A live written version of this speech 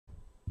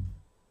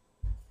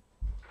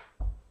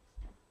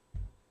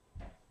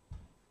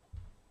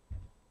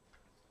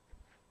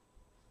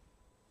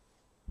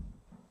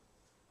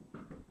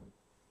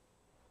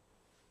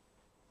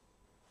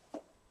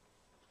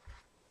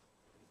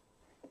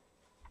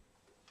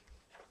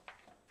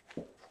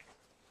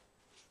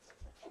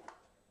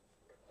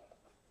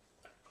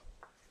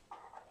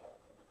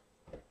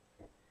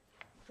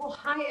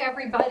Hi,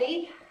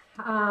 everybody.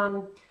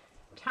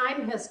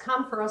 Time has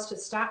come for us to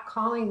stop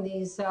calling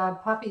these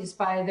puppies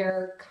by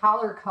their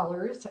collar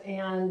colors,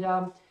 and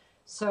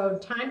so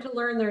time to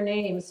learn their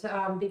names.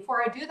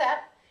 Before I do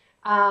that,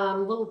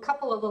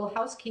 couple of little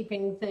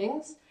housekeeping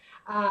things.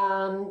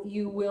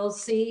 You will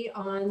see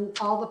on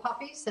all the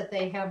puppies that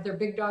they have their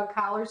big dog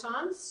collars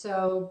on,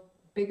 so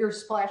bigger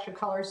splash of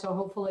color. So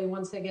hopefully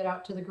once they get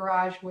out to the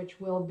garage, which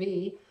will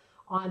be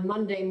on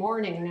Monday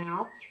morning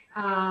now,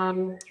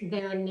 then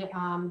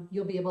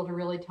you'll be able to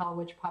really tell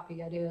which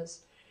puppy it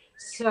is.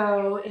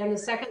 So, and the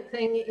second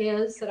thing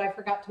is that I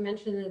forgot to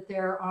mention that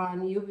they're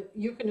on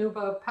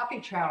Eukanuba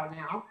puppy chow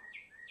now.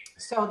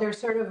 So they're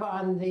sort of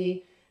on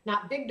the,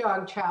 not big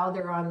dog chow,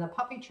 they're on the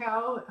puppy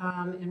chow,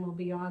 and will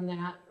be on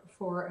that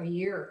for a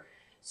year.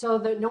 So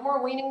no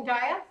more weaning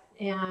diet,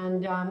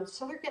 and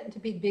so they're getting to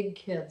be big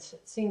kids.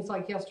 It seems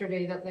like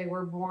yesterday that they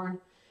were born.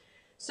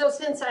 So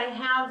since I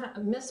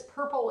have Miss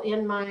Purple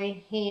in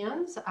my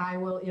hands, I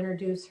will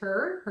introduce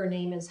her. Her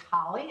name is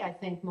Holly. I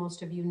think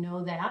most of you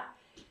know that.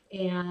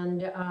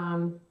 And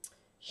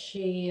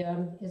she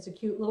is a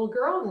cute little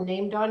girl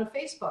named on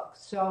Facebook.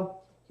 So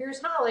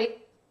here's Holly.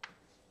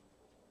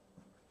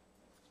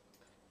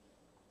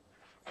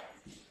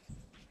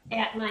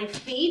 At my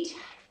feet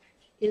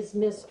is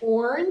Miss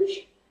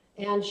Orange.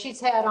 And she's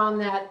had on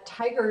that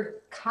tiger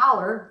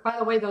collar. By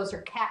the way, those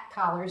are cat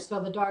collars, so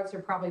the dogs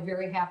are probably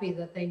very happy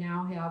that they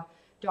now have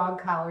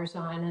dog collars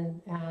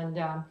on.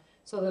 And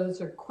so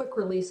those are quick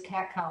release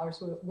cat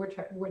collars,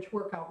 which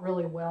work out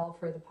really well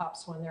for the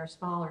pups when they're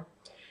smaller.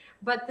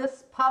 But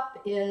this pup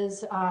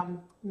is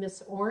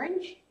Miss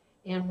Orange,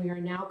 and we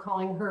are now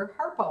calling her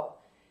Harpo.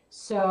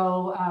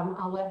 So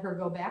I'll let her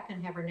go back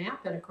and have her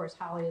nap. And of course,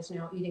 Holly is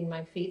now eating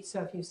my feet,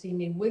 so if you see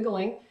me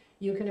wiggling,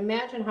 you can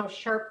imagine how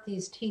sharp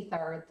these teeth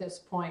are at this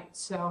point.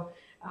 So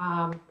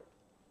I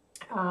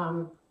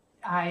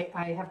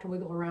have to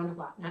wiggle around a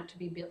lot not to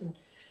be bitten.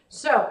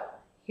 So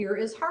here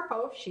is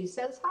Harpo. She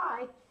says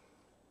hi.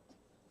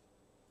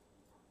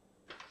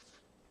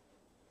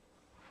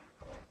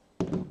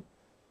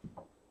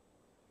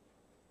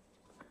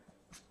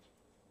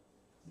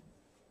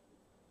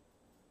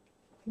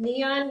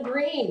 Neon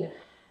Green.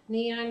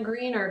 Neon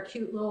Green, our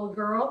cute little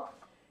girl,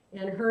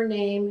 and her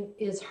name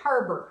is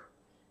Harbor.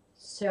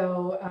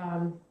 So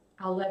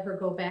I'll let her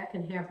go back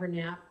and have her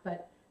nap,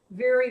 but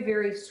very,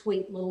 very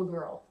sweet little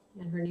girl,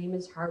 and her name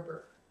is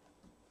Harbor.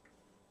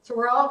 So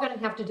we're all going to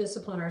have to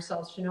discipline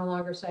ourselves to no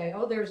longer say,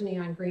 oh, there's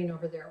Neon Green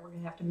over there. We're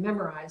going to have to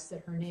memorize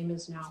that her name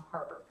is now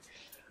Harbor.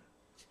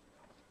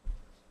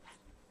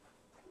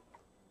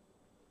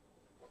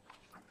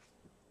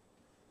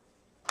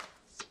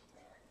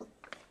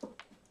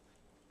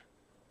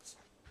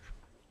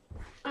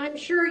 I'm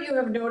sure you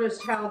have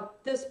noticed how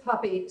this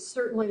puppy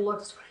certainly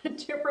looks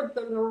different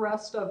than the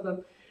rest of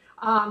them.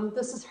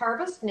 This is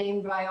Harvest,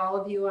 named by all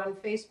of you on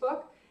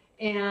Facebook.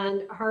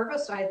 And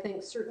Harvest, I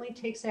think, certainly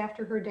takes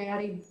after her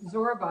daddy,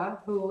 Zorba,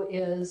 who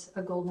is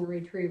a golden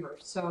retriever.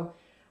 So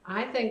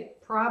I think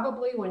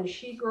probably when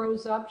she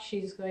grows up,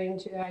 she's going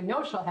to, I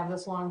know she'll have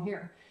this long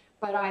hair,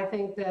 but I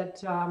think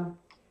that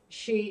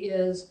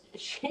she's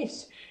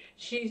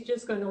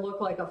just going to look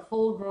like a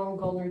full-grown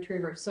golden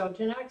retriever. So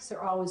genetics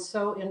are always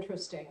so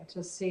interesting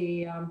to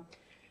see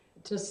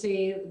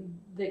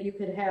that you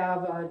could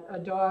have a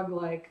dog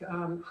like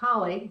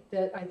Holly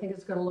that I think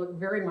is going to look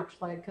very much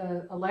like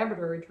a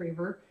Labrador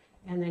retriever,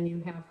 and then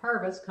you have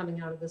Harvest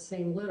coming out of the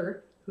same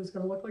litter who's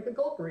going to look like a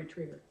golden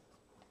retriever.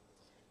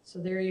 So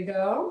there you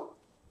go.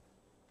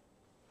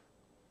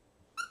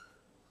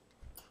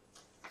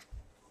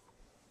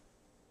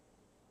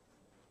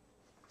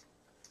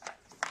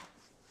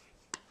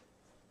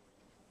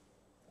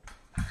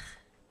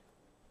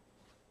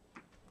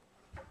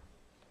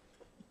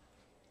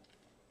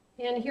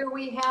 And here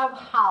we have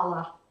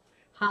Hala.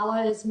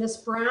 Hala is Miss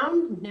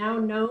Brown, now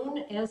known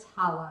as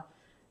Hala,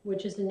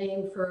 which is the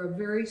name for a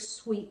very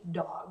sweet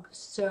dog.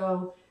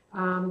 So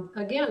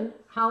again,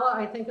 Hala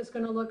I think is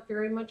going to look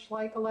very much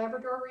like a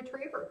Labrador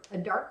retriever, a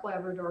dark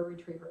Labrador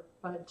retriever.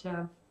 But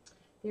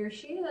there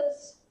she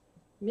is,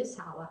 Miss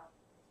Hala.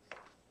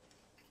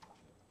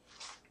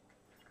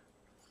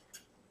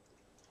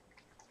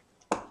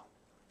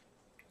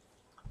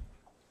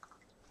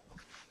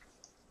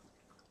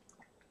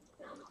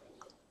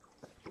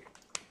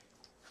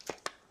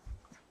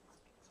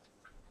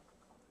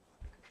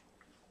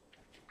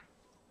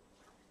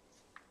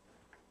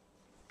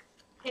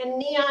 And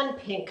Neon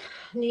Pink.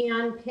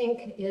 Neon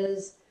Pink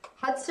is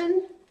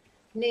Hudson,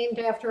 named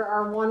after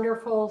our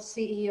wonderful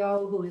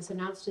CEO who has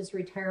announced his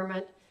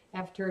retirement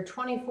after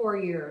 24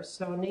 years.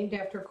 So named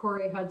after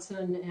Corey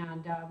Hudson,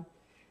 and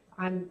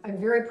I'm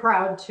very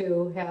proud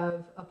to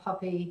have a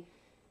puppy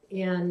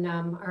in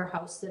our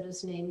house that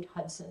is named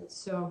Hudson.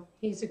 So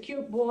he's a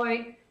cute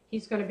boy.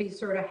 He's going to be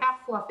sort of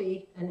half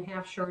fluffy and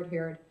half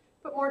short-haired,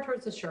 but more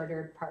towards the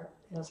short-haired part,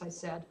 as I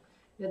said.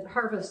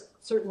 Harvest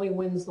certainly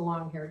wins the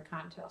long-haired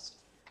contest.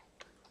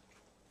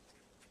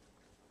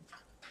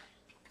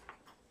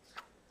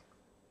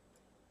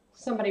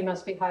 Somebody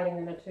must be hiding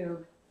in a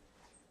tube.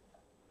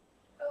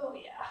 Oh,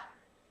 yeah.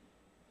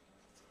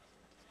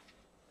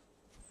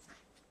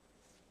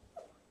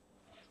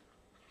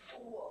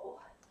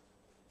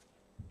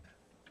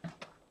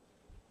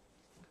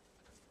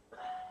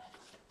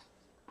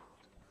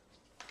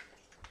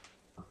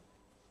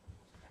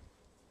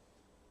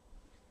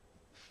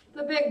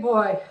 the big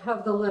boy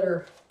of the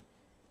litter,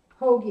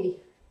 Hoagy.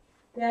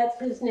 That's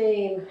his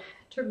name.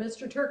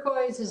 Mr.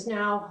 Turquoise is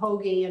now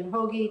Hoagy, and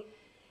Hoagy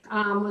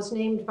was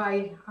named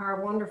by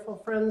our wonderful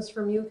friends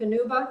from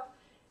Eukanuba.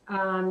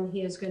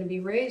 He is going to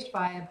be raised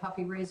by a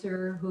puppy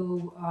raiser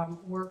who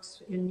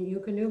works in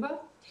Eukanuba,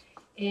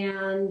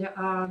 and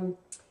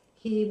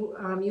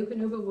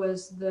Eukanuba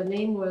was, the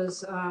name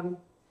was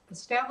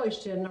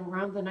established in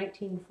around the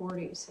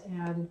 1940s,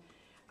 and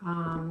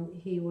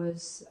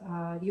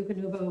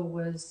Eukanuba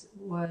was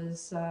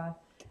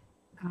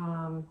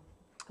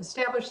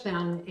established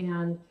then,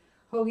 and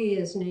Hoagy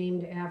is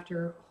named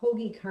after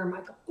Hoagy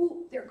Carmichael.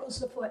 Ooh, there goes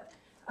the foot.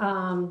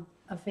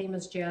 A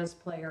famous jazz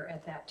player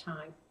at that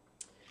time.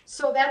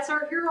 So that's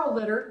our hero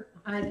litter.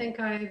 I think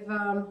I've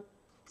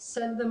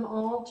said them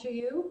all to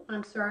you.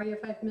 I'm sorry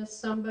if I've missed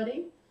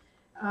somebody.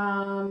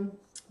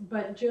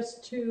 But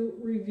just to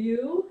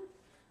review,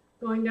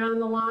 going down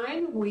the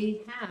line,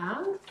 we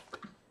have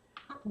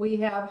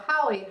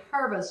Holly,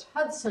 Harvest,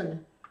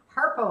 Hudson,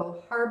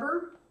 Harpo,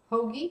 Harbor,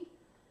 Hoagy,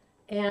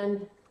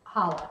 and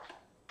Holla.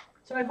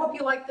 So I hope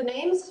you like the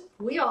names.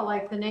 We all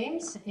like the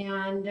names,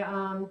 and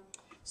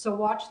so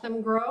watch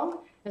them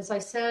grow. As I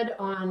said,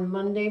 on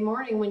Monday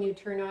morning when you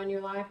turn on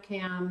your live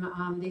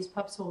cam, these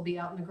pups will be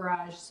out in the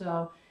garage.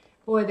 So,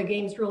 boy, the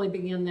games really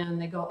begin then.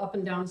 They go up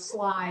and down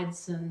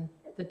slides, and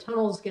the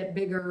tunnels get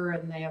bigger,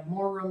 and they have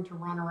more room to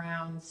run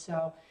around.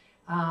 So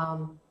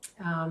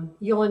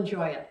you'll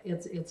enjoy it.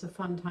 It's a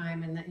fun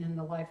time in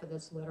the life of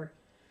this litter.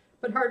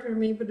 But hard for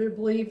me to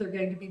believe they're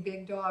going to be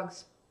big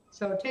dogs.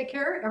 So take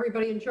care.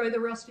 Everybody enjoy the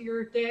rest of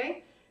your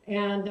day.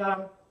 And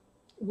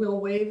we'll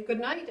wave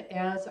goodnight,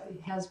 as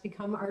has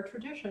become our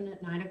tradition,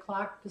 at 9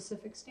 o'clock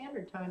Pacific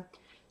Standard Time.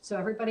 So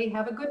everybody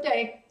have a good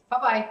day.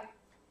 Bye-bye.